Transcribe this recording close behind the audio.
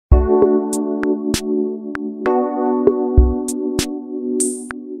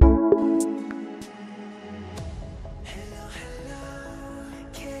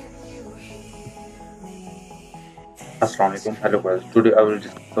Assalamu alaikum. Hello guys. Today I will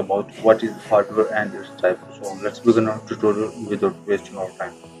discuss about what is hardware and its type. So let's begin our tutorial without wasting our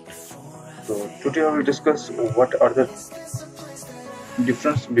time. So today I will discuss what are the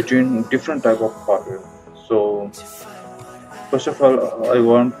difference between different type of hardware. So first of all, I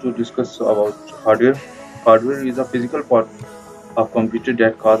want to discuss about hardware. Hardware is a physical part of computer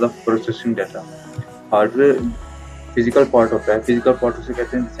that cause of processing data. Hardware physical part होता है। Physical part उसे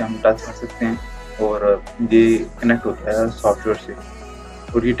कहते हैं जिसे हम touch कर सकते हैं और ये कनेक्ट होता है सॉफ्टवेयर से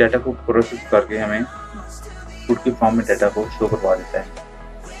और ये डाटा को प्रोसेस करके हमें इनपुट के फॉर्म में डाटा को शो करवा देता है।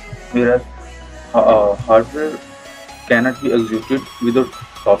 मेरा hardware can not be executed without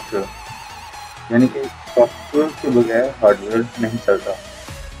software, यानी कि सॉफ्टवेयर के बगैर हार्डवेयर नहीं चलता।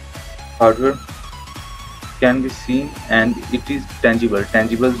 Hardware can be seen and it is tangible.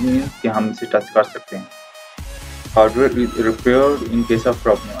 Tangible means कि हम इसे टच कर सकते हैं। Hardware is repaired in case of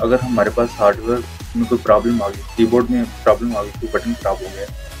problem. अगर हमारे पास हार्डवेयर में कोई प्रॉब्लम आ गई, कीबोर्ड में प्रॉब्लम आ गई, कोई बटन खराब हो गया,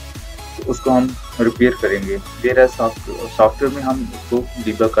 तो उसको हम रिपेयर करेंगे। वेयर सॉफ्टवेयर में हम उसको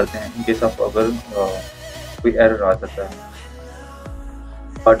डिबग करते हैं इन केस ऑफ अगर कोई एरर आ जाता है।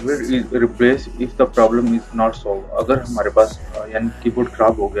 Hardware is replace if the problem is not solve. अगर हमारे पास यानी कीबोर्ड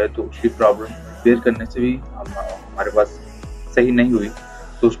खराब हो गया तो उसकी प्रॉब्लम रिपेयर करने से भी हमारे पास सही नहीं हुई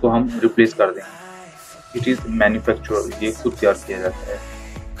तो उसको हम रिप्लेस कर देंगे। इट इज़ मैन्युफैक्चर, ये खुद तैयार किया जाता है।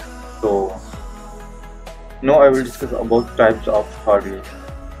 तो no I will discuss about types of hardware.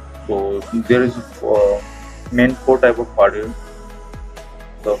 तो there is main 4 type of hardware.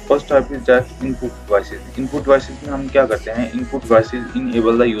 The first type is that input devices. Input devices में हम क्या करते हैं? Input devices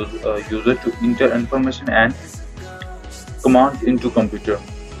enable the user to inter information and commands into computer.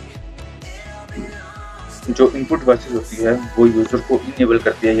 जो input devices होती है वो यूजर को इनेबल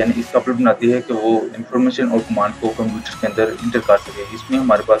करती है, यानी इस काबिल बनाती है कि वो इंफॉर्मेशन और कमांड को कंप्यूटर के अंदर इंटर कर सके। इसमें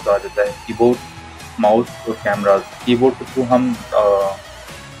हमारे पास आ जाता है कीबोर्ड, माउस और कैमराज। कीबोर्ड के थ्रू हम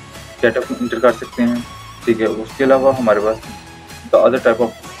डाटा को इंटर कर सकते हैं, ठीक है। उसके अलावा हमारे पास the other type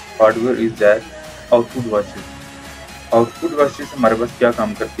of hardware is that output devices. Output devices हमारे पास क्या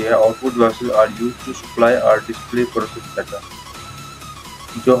काम करती है? Output devices are use to supply और डिस्प्ले प्रोसेस डाटा।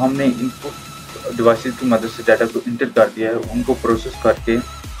 जो हमने इनपुट डिवाइसेस की मदद से डाटा को इंटर कर दिया है, उनको प्रोसेस करके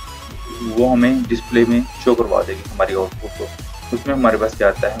वो हमें डिस्प्ले में शो करवा देगी हमारी आउटपुट को। उसमें हमारे पास क्या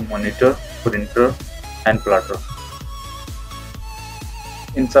आता है? Monitor, printer and plotter.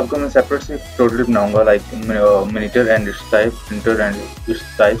 इन सब का मैं सेपरेट से ट्यूटोरियल बनाऊंगा, like monitor and it's type, printer and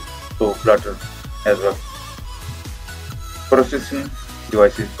it's type, तो plotter as well. Processing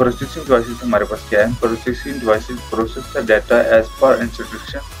devices. Processing devices हमारे पास क्या है? Processing devices process the data as per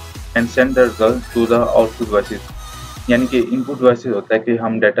instruction and send the result to the output devices. यानी कि input devices होता है कि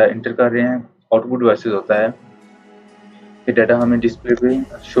हम डाटा इंटर कर रहे हैं, आउटपुट डिवाइसेस होता है कि डाटा हमें डिस्प्ले पे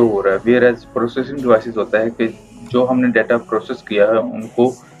शो हो रहा है। वेयर एज प्रोसेसिंग डिवाइसेस होता है कि जो हमने डाटा प्रोसेस किया है उनको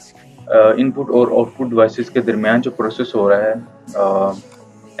इनपुट और आउटपुट डिवाइसेस के दरमियान जो प्रोसेस हो रहा है,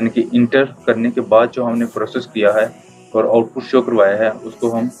 यानी कि इंटर करने के बाद जो हमने प्रोसेस किया है और आउटपुट शो करवाया है, उसको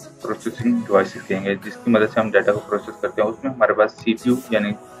हम प्रोसेसिंग डिवाइसेस कहेंगे, जिसकी मदद से हम डाटा को प्रोसेस करते हैं। उसमें हमारे पास CPU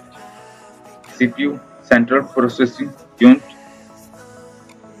यानी CPU central processing unit,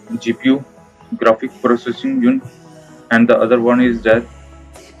 GPU graphic processing unit and the other one is that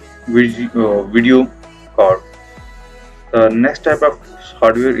video card. Next type of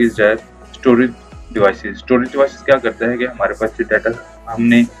hardware is that storage devices. Storage devices क्या करता है कि हमारे पास जो डाटा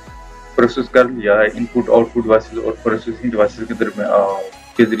हमने प्रोसेस कर लिया है, इनपुट आउटपुट डिवाइसेस और प्रोसेसिंग डिवाइसेस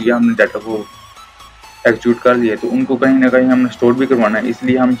के जरिए हमने डाटा को एग्जीक्यूट कर लिया, तो उनको कहीं ना कहीं हमने स्टोर भी करवाना है,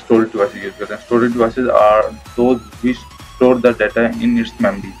 इसलिए हम स्टोरेज डिवाइसेस यूज करते हैं। Storage devices are those which store the data in its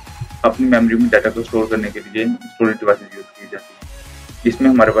memory. अपनी मेमोरी में डाटा को स्टोर करने के लिए स्टोरेज डिवाइसेस यूज की जाती है। इसमें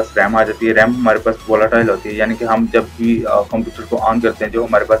हमारे पास रैम आ जाती है। रैम हमारे पास वोलाटाइल होती है, यानी कि हम जब भी कंप्यूटर को ऑन करते हैं, जो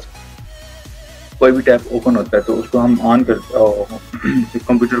हमारे पास कोई भी टैब ओपन होता है तो उसको हम ऑन कर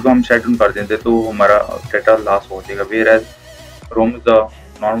कंप्यूटर को हम शट डाउन कर देते हैं, तो हमारा डाटा लॉस हो जाएगा। Where as Rome is the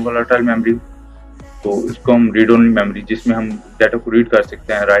non volatile memory, तो इसको हम रीड ओनली मेमोरी, जिसमें हम डाटा को रीड कर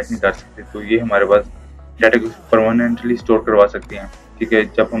सकते हैं, राइट नहीं कर सकते। तो ये हमारे पास डाटा को परमानेंटली स्टोर करवा सकते हैं, ठीक है।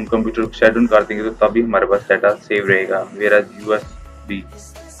 जब हम कंप्यूटर को शट डाउन कर देंगे तो तभी हमारे पास डाटा सेव रहेगा। Where as USB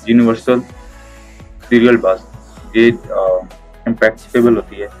universal serial बस, ये इम्पैक्टेबल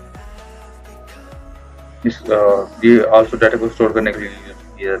होती है। ये आल्सो डाटा को स्टोर करने के लिए यूज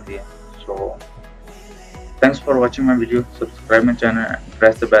की जाती है। सो thanks for watching my video. Subscribe my channel and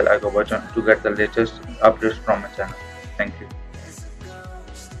press the bell icon button to get the latest updates from my channel. Thank you.